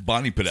frost. Well,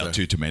 Bonnie put out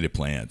 2 tomato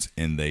plants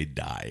and they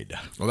died.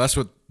 Well, that's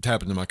what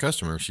happened to my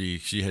customer.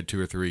 She had 2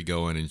 or 3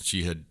 going, and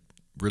she had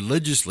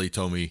religiously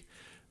told me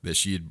that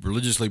she had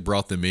religiously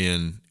brought them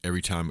in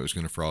every time it was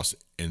going to frost,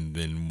 and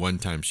then one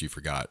time she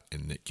forgot,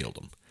 and it killed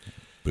them.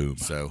 Boom.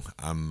 So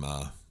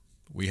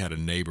we had a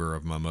neighbor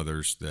of my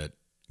mother's that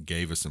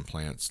gave us some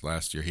plants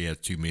last year. He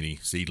had too many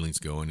seedlings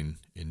going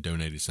and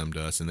donated some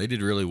to us, and they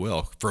did really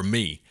well for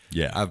me.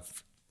 Yeah.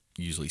 I've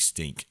usually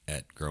stink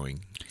at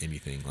growing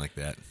anything like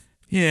that.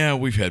 Yeah,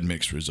 we've had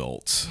mixed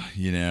results,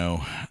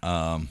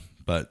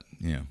 but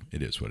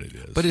it is what it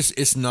is. But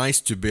it's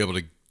nice to be able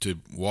to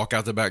walk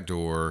out the back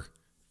door,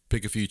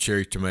 pick a few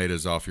cherry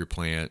tomatoes off your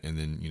plant, and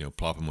then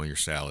plop them on your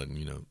salad.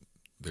 And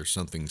there's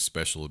something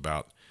special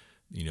about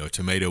a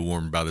tomato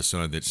warmed by the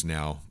sun that's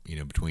now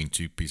between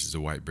 2 pieces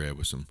of white bread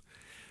with some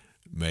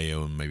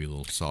mayo and maybe a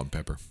little salt and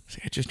pepper.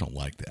 See, I just don't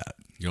like that.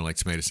 You don't like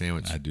tomato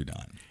sandwich? I do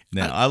not.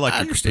 Now I like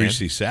a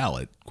caprese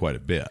salad quite a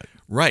bit.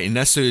 Right, and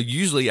that's so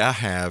usually I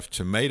have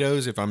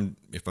tomatoes if I'm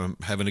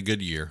having a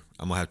good year.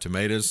 I'm gonna have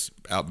tomatoes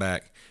out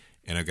back,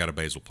 and I've got a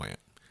basil plant.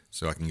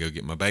 So I can go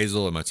get my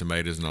basil and my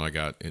tomatoes and all I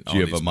got. Do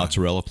you have a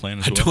mozzarella plant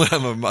as well? I don't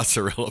have a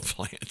mozzarella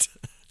plant.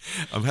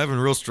 I'm having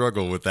a real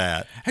struggle with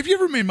that. Have you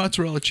ever made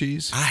mozzarella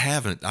cheese? I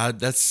haven't.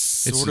 That's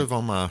sort of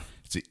on my...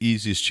 It's the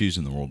easiest cheese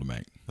in the world to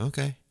make.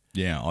 Okay.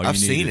 Yeah. I've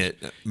seen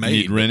it made.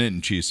 You need rennet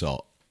and cheese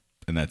salt,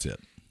 and that's it.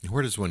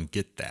 Where does one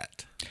get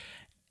that?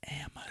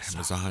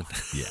 Amazon.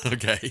 Yeah.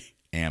 Okay.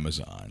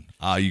 Amazon.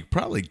 You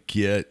probably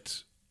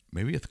get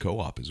maybe at the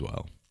co-op as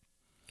well.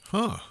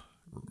 Huh.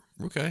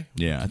 Okay.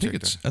 Yeah, I think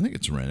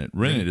it's rennet.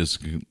 Rennet is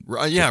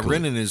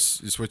rennet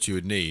is what you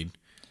would need.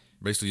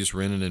 Basically, just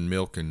rennet and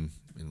milk and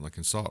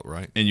salt,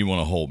 right? And you want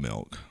a whole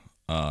milk,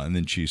 and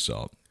then cheese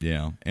salt.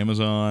 Yeah,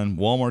 Amazon,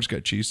 Walmart's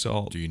got cheese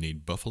salt. Do you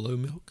need buffalo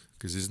milk?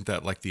 Because isn't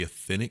that like the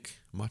authentic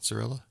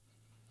mozzarella?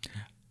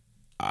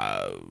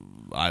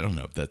 I don't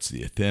know if that's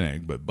the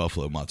authentic, but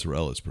buffalo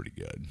mozzarella is pretty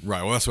good.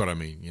 Right. Well, that's what I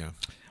mean. Yeah.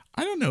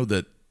 I don't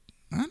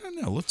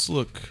know. Let's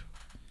look.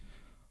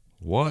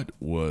 What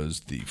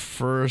was the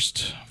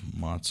first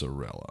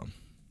mozzarella?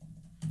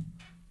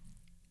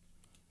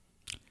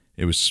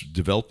 It was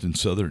developed in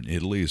southern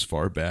Italy as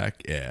far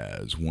back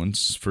as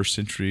 1st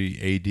century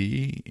AD,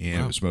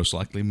 and It was most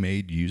likely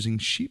made using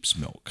sheep's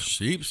milk.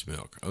 Sheep's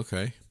milk,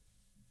 okay.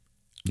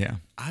 Yeah.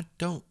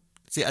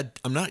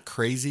 I'm not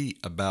crazy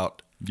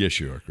about Yes,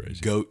 you are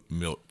crazy. Goat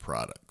milk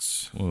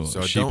products. Well,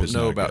 so I don't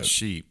know about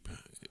sheep,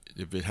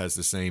 if it has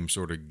the same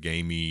sort of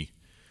gamey,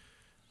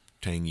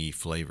 tangy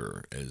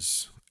flavor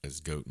as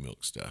goat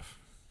milk stuff.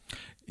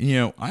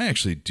 I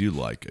actually do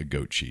like a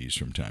goat cheese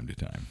from time to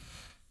time.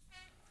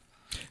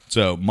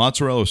 So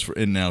mozzarella was,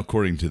 and now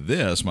according to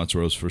this,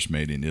 mozzarella was first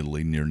made in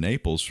Italy near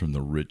Naples from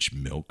the rich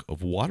milk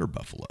of water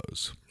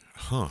buffaloes.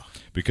 Huh.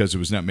 Because it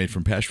was not made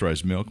from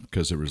pasteurized milk,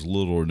 because there was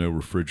little or no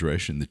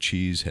refrigeration, the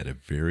cheese had a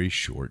very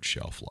short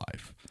shelf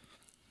life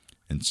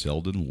and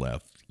seldom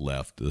left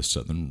left the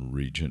southern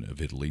region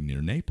of Italy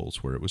near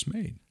Naples, where it was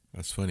made.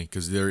 That's funny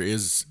because there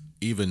is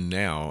even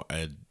now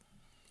an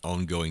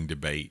ongoing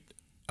debate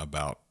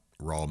about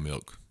raw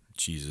milk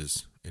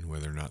cheeses and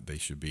whether or not they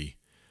should be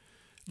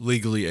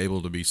legally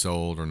able to be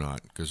sold or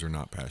not because they're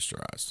not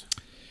pasteurized.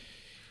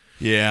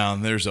 Yeah,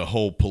 and there's a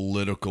whole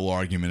political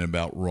argument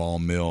about raw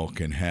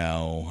milk and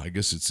how, I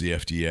guess it's the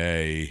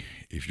FDA,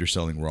 if you're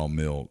selling raw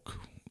milk,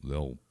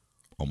 they'll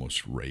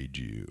almost raid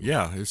you.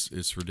 Yeah, it's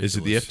ridiculous. Is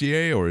it the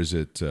FDA or is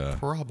it...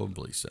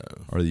 Probably so.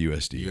 Or the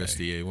USDA?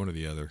 USDA, one or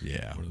the other.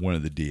 Yeah, one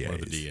of the DAs. One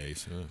of the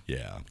DAs.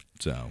 Yeah,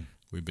 so...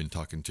 We've been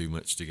talking too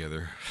much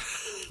together.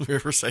 We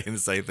were saying the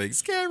same thing.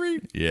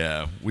 Scary.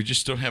 Yeah, we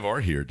just don't have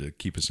Art here to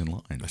keep us in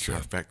line. That's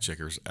right. Fact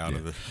checkers out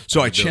of the.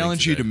 So I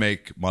challenge you to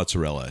make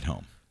mozzarella at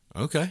home.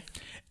 Okay.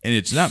 And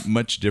it's not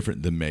much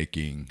different than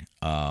making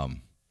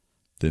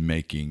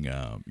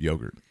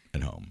yogurt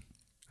at home.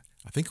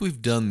 I think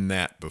we've done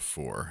that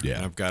before. Yeah.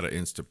 And I've got an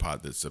Instant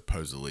Pot that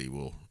supposedly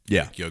will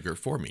make yogurt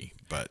for me,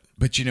 but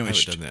you know, I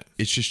haven't done that.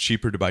 It's just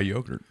cheaper to buy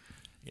yogurt.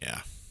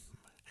 Yeah.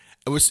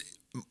 It was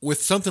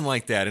with something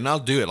like that, and I'll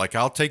do it. Like,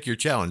 I'll take your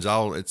challenge.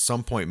 I'll at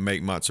some point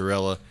make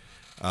mozzarella.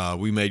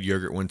 We made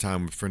yogurt one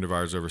time. A friend of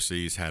ours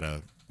overseas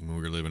when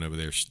we were living over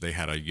there, they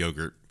had a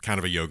yogurt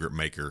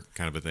maker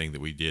kind of a thing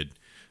that we did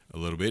a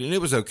little bit, and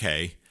it was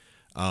okay.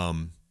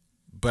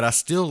 But I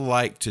still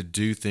like to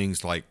do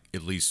things like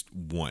at least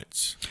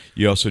once.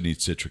 You also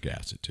need citric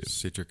acid too.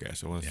 Citric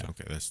acid. Well,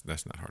 okay.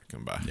 That's not hard to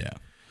come by. Yeah.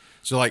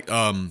 So like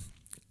a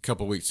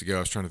couple of weeks ago, I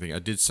was trying to think. I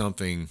did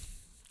something.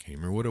 Can't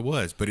remember what it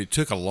was, but it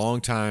took a long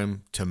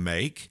time to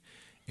make,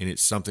 and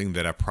it's something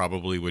that I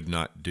probably would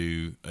not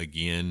do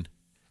again.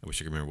 I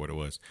wish I could remember what it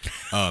was.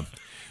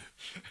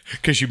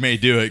 Because you may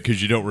do it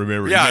because you don't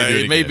remember. Yeah,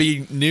 it may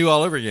be new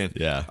all over again.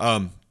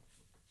 Yeah.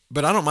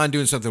 But I don't mind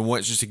doing something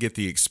once just to get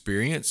the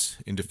experience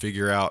and to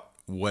figure out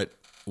what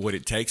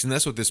it takes. And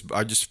that's what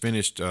I just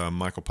finished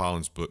Michael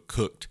Pollan's book,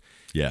 Cooked.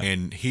 Yeah.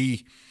 And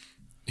he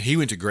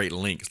went to great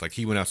lengths. Like,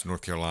 he went out to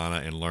North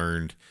Carolina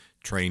and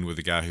trained with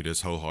a guy who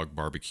does whole hog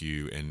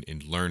barbecue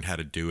and learned how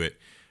to do it.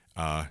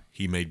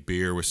 He made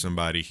beer with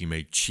somebody. He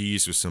made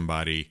cheese with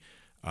somebody.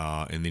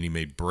 And then he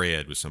made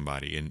bread with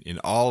somebody. And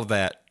all of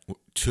that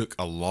took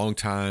a long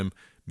time,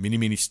 many,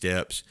 many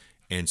steps.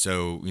 And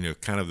so,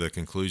 kind of the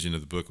conclusion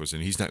of the book was,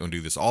 and he's not going to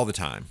do this all the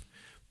time,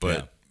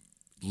 but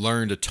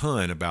learned a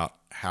ton about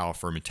how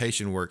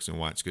fermentation works and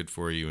why it's good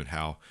for you, and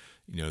how,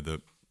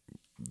 the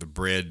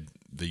bread,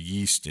 the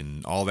yeast,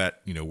 and all that,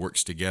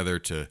 works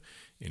together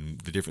and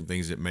the different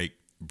things that make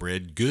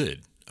bread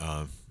good,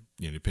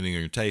 depending on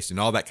your taste and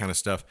all that kind of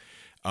stuff.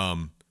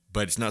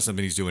 But it's not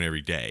something he's doing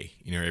every day,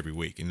 every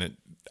week. And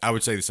I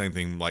would say the same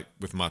thing like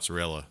with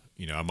mozzarella.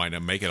 I might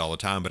not make it all the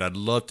time, but I'd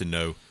love to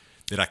know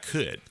that I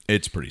could.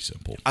 It's pretty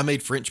simple. I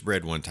made French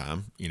bread one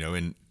time,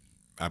 and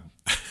I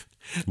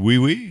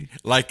oui.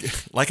 like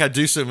I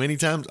do so many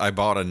times. I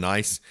bought a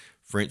nice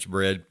French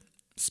bread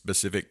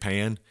specific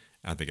pan.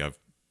 I think I've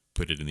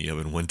put it in the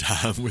oven one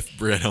time with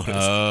bread on it.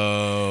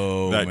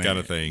 Oh, that man. kind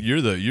of thing.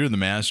 You're the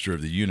master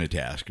of the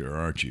unitasker,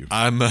 aren't you?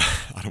 I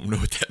don't know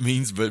what that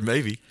means, but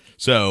maybe.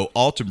 So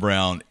Alton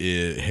Brown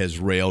has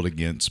railed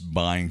against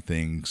buying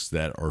things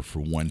that are for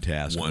one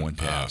task.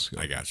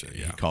 I gotcha.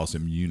 Yeah. He calls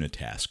them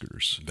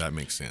unitaskers. That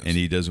makes sense. And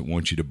he doesn't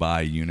want you to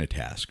buy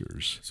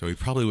unitaskers. So he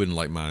probably wouldn't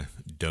like my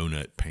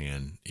donut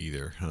pan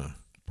either, huh?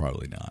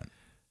 Probably not.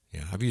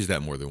 Yeah, I've used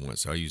that more than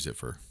once. I use it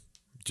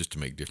just to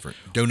make different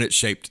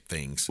donut-shaped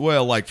things.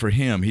 Well, like for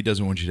him, he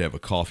doesn't want you to have a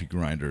coffee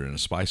grinder and a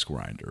spice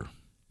grinder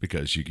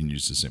because you can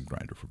use the same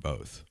grinder for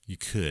both. You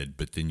could,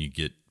 but then you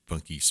get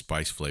funky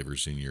spice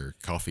flavors in your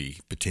coffee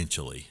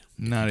potentially.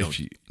 Not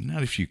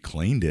if you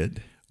cleaned it.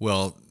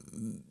 Well,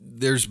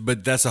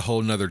 but that's a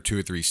whole nother 2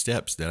 or 3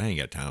 steps that I ain't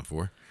got time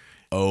for.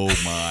 Oh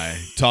my!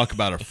 Talk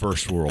about a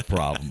first world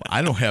problem.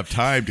 I don't have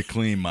time to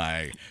clean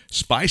my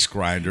spice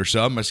grinder,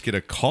 so I must get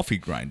a coffee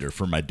grinder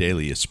for my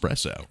daily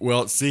espresso.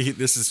 Well, see,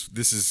 this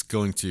is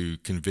going to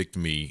convict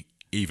me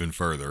even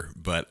further.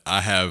 But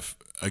I have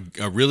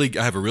a really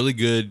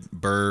good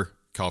Burr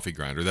coffee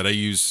grinder that I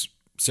use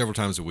several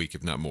times a week,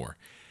 if not more.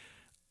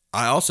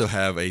 I also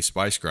have a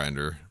spice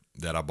grinder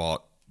that I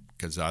bought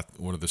because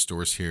one of the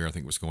stores here, I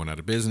think, was going out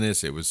of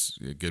business. It was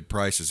a good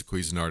price. It's a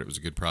Cuisinart. It was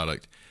a good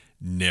product.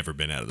 Never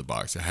been out of the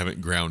box. I haven't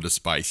ground a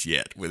spice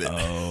yet with it.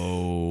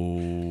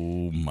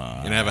 Oh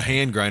my! And I have a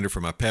hand grinder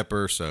for my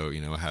pepper. So,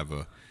 I have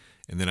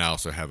and then I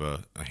also have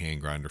a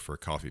hand grinder for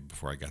coffee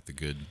before I got the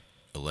good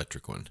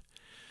electric one.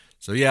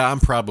 So yeah, I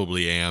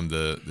probably am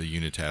the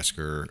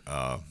unitasker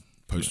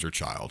poster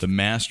child. The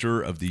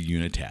master of the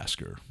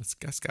unitasker.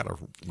 That's got a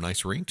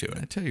nice ring to it.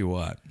 I tell you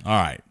what. All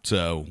right.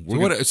 So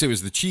it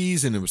was the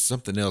cheese and it was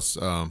something else.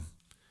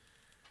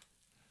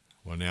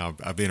 Well, now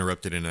I've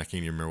interrupted and I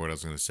can't even remember what I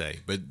was going to say.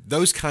 But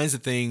those kinds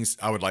of things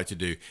I would like to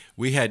do.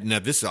 Now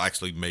this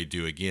actually may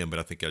do again, but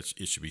I think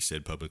it should be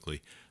said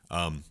publicly.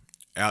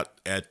 Out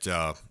at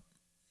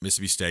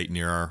Mississippi State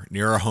near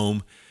our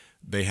home,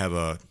 they have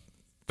a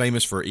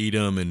famous for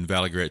Edam and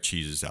Valley Gret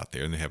cheeses out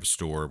there, and they have a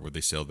store where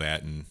they sell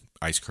that and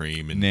ice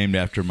cream and named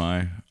after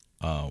my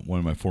One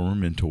of my former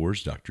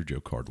mentors, Dr. Joe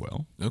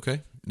Cardwell.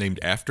 Okay. Named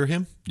after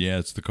him? Yeah,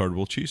 it's the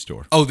Cardwell Cheese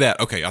Store. Oh, that.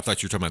 Okay. I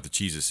thought you were talking about the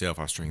cheese itself.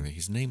 I was trying to think.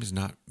 His name is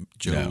not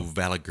Joe No.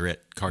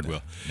 Valagret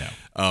Cardwell.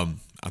 No.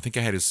 I think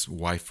I had his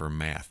wife for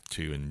math,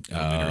 too, in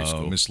elementary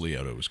school. Miss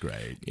Leota was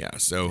great. Yeah.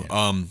 So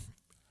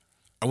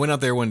I went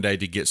out there one day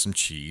to get some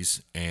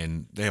cheese,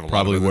 and they have a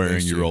Probably lot of other wearing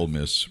things, your too. Ole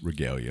Miss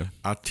regalia.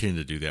 I tend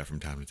to do that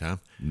from time to time.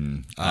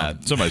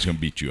 Somebody's going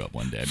to beat you up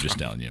one day. I'm just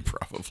telling you.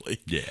 Probably.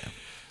 Yeah.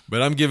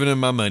 But I'm giving them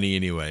my money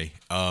anyway.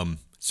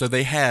 So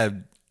they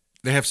have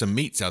some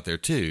meats out there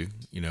too,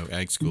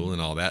 ag school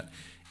and all that.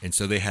 And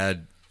so they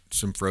had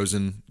some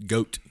frozen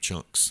goat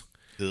chunks.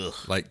 Ugh.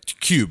 Like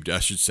cubed, I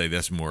should say.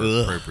 That's more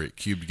appropriate.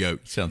 Cubed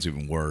goat. Sounds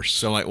even worse.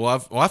 So I'm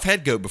like, I've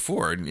had goat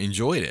before and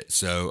enjoyed it.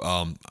 So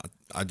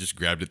I just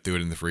grabbed it, threw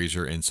it in the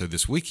freezer. And so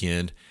this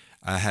weekend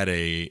I had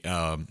a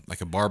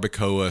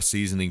barbacoa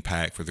seasoning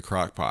pack for the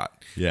crock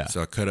pot. Yeah.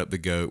 So I cut up the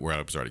goat where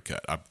it was already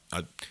cut.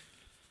 I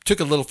took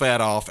a little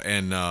fat off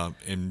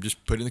and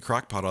just put it in the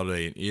crock pot all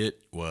day, and it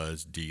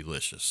was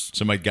delicious.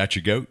 Somebody got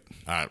your goat?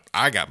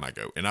 I got my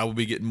goat, and I will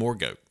be getting more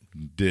goat.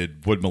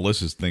 What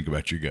Melissa think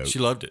about your goat? She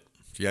loved it.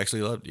 She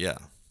actually loved it, yeah.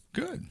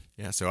 Good.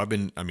 Yeah, so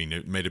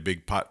it made a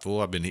big pot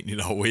full. I've been eating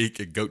it all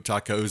week. Goat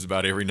tacos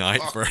about every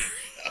night.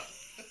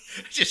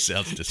 It just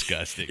sounds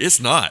disgusting. It's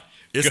not.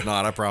 It's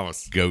not, I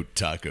promise. Goat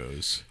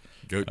tacos.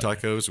 Goat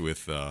tacos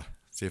with,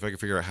 see if I can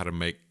figure out how to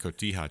make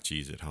cotija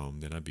cheese at home,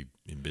 then I'd be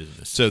in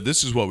business. So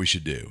this is what we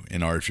should do.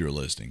 And Art, if you're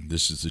listening,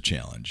 this is the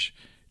challenge.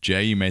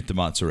 Jay, you make the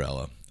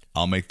mozzarella.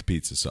 I'll make the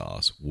pizza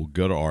sauce. We'll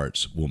go to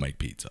Art's. We'll make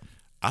pizza.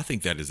 I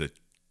think that is a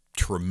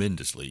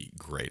tremendously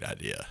great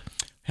idea.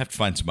 Have to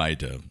find somebody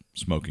to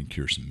smoke and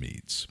cure some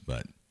meats,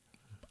 but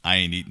I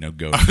ain't eating no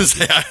goat. I was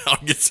saying,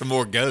 I'll get some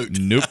more goat.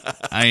 Nope.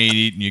 I ain't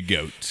eating your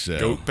goat. So.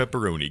 Goat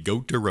pepperoni.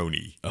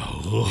 Goat-teroni.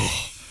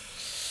 Oh.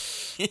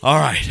 All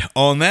right.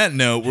 On that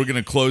note, we're going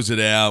to close it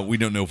out. We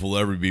don't know if we'll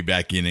ever be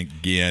back in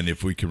again,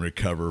 if we can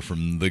recover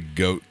from the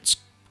goat's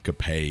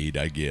capade,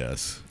 I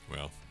guess.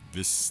 Well,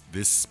 this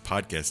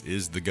podcast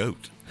is the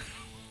goat.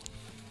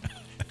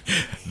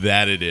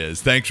 That it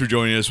is. Thanks for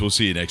joining us. We'll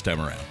see you next time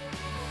around.